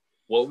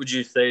 What would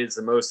you say is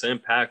the most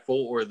impactful,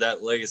 or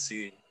that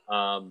legacy,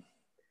 what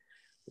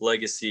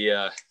did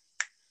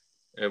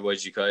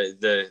you call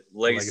it? The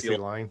legacy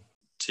line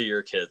to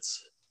your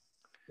kids?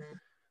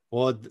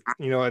 Well, at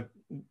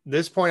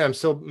this point, I'm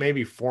still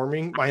maybe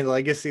forming my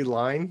legacy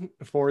line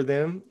for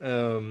them.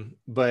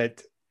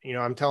 But,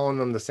 I'm telling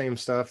them the same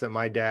stuff that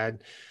my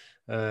dad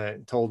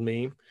told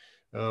me.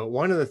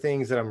 One of the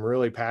things that I'm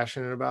really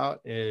passionate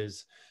about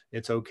is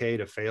it's okay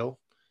to fail.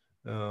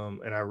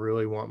 And I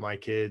really want my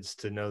kids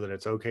to know that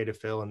it's okay to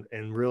fail,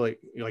 and really,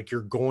 like,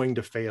 you're going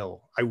to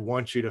fail. I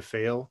want you to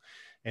fail.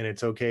 And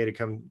it's okay to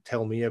come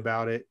tell me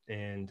about it.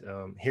 And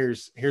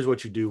here's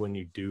what you do when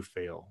you do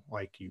fail.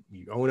 Like, you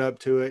own up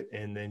to it,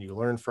 and then you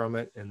learn from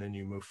it, and then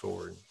you move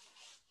forward.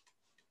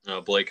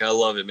 Oh, Blake, I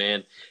love it,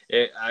 man.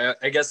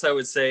 I guess I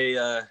would say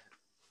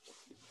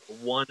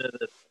one of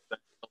the things I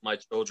tell my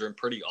children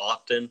pretty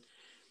often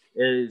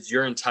is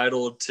you're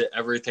entitled to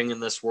everything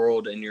in this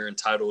world, and you're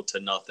entitled to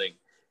nothing.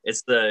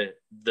 It's the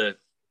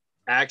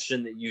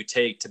action that you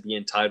take to be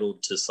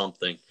entitled to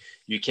something.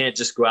 You can't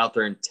just go out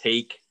there and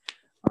take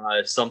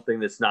something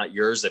that's not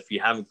yours if you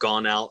haven't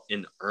gone out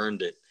and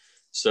earned it.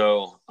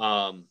 So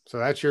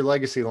that's your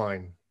legacy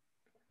line.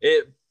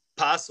 It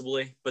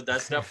possibly, but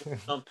that's definitely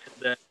something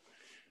that,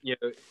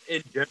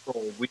 in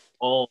general, we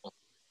all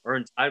are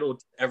entitled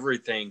to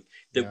everything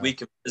that we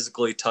can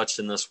physically touch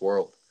in this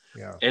world.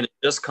 Yeah. And it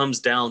just comes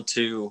down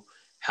to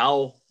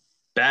how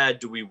bad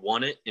do we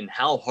want it and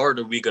how hard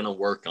are we going to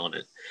work on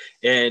it?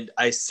 And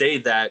I say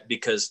that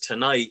because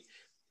tonight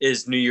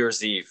is New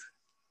Year's Eve.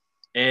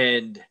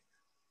 And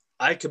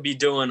I could be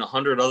doing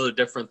 100 other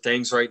different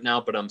things right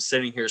now, but I'm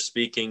sitting here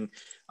speaking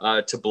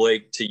to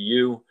Blake, to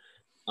you,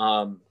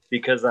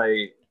 because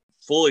I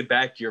fully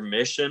back your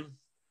mission.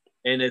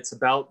 And it's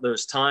about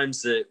those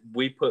times that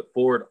we put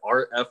forward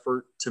our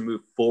effort to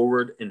move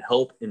forward and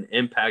help and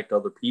impact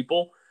other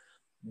people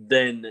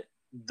than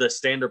the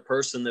standard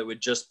person that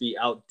would just be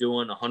out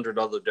doing 100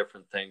 other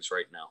different things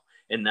right now.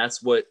 And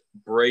that's what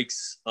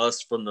breaks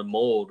us from the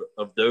mold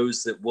of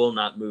those that will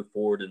not move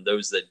forward and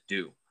those that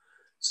do.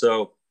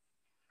 So,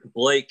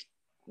 Blake,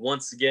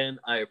 once again,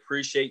 I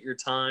appreciate your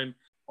time,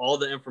 all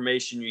the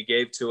information you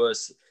gave to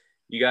us.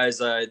 You guys,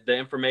 the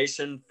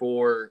information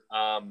for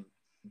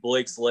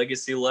Blake's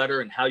legacy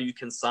letter and how you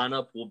can sign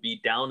up will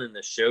be down in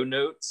the show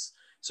notes.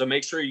 So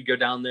make sure you go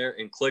down there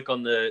and click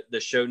on the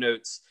show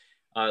notes.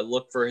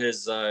 Look for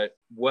his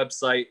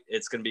website.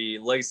 It's going to be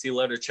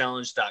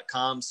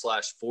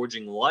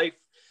legacyletterchallenge.com/forginglife.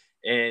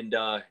 And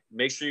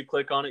make sure you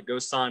click on it, go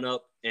sign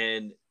up,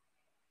 and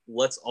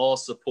let's all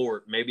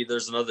support. Maybe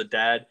there's another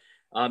dad.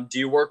 Do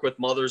you work with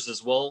mothers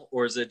as well,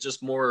 or is it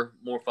just more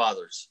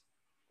fathers?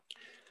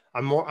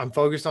 I'm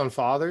focused on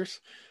fathers,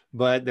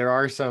 but there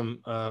are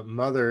some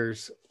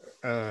mothers,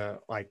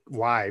 like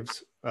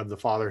wives of the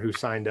father who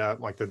signed up,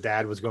 like the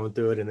dad was going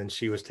through it and then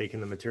she was taking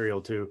the material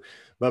too.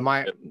 But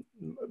my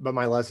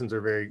lessons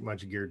are very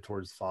much geared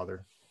towards the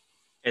father.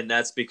 And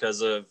that's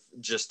because of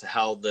just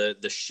how the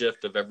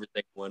shift of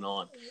everything went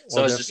on.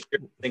 So I was just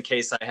curious in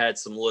case I had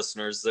some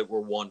listeners that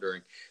were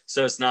wondering.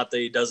 So it's not that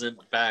he doesn't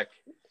back.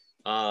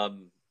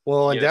 And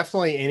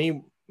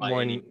definitely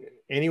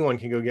anyone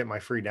can go get my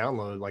free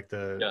download, like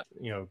a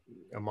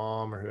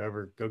mom or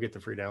whoever, go get the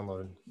free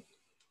download.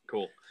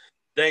 Cool.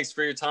 Thanks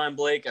for your time,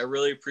 Blake. I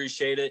really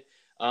appreciate it.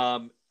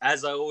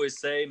 As I always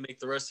say, make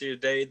the rest of your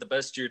day the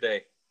best of your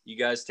day. You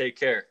guys take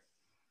care.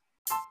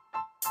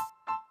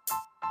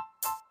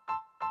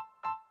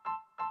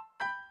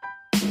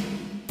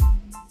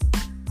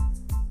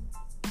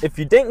 If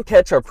you didn't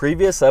catch our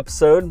previous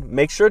episode,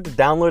 make sure to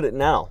download it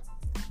now.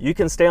 You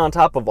can stay on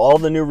top of all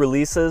the new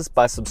releases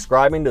by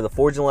subscribing to the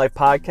Forging Life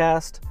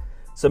podcast.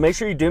 So make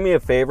sure you do me a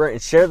favor and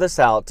share this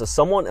out to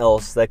someone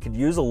else that could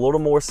use a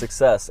little more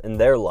success in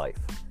their life.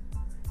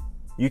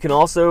 You can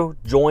also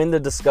join the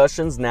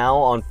discussions now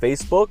on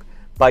Facebook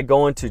by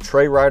going to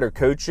Trey Ryder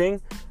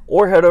Coaching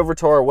or head over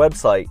to our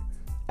website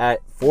at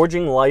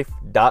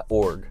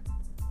forginglife.org.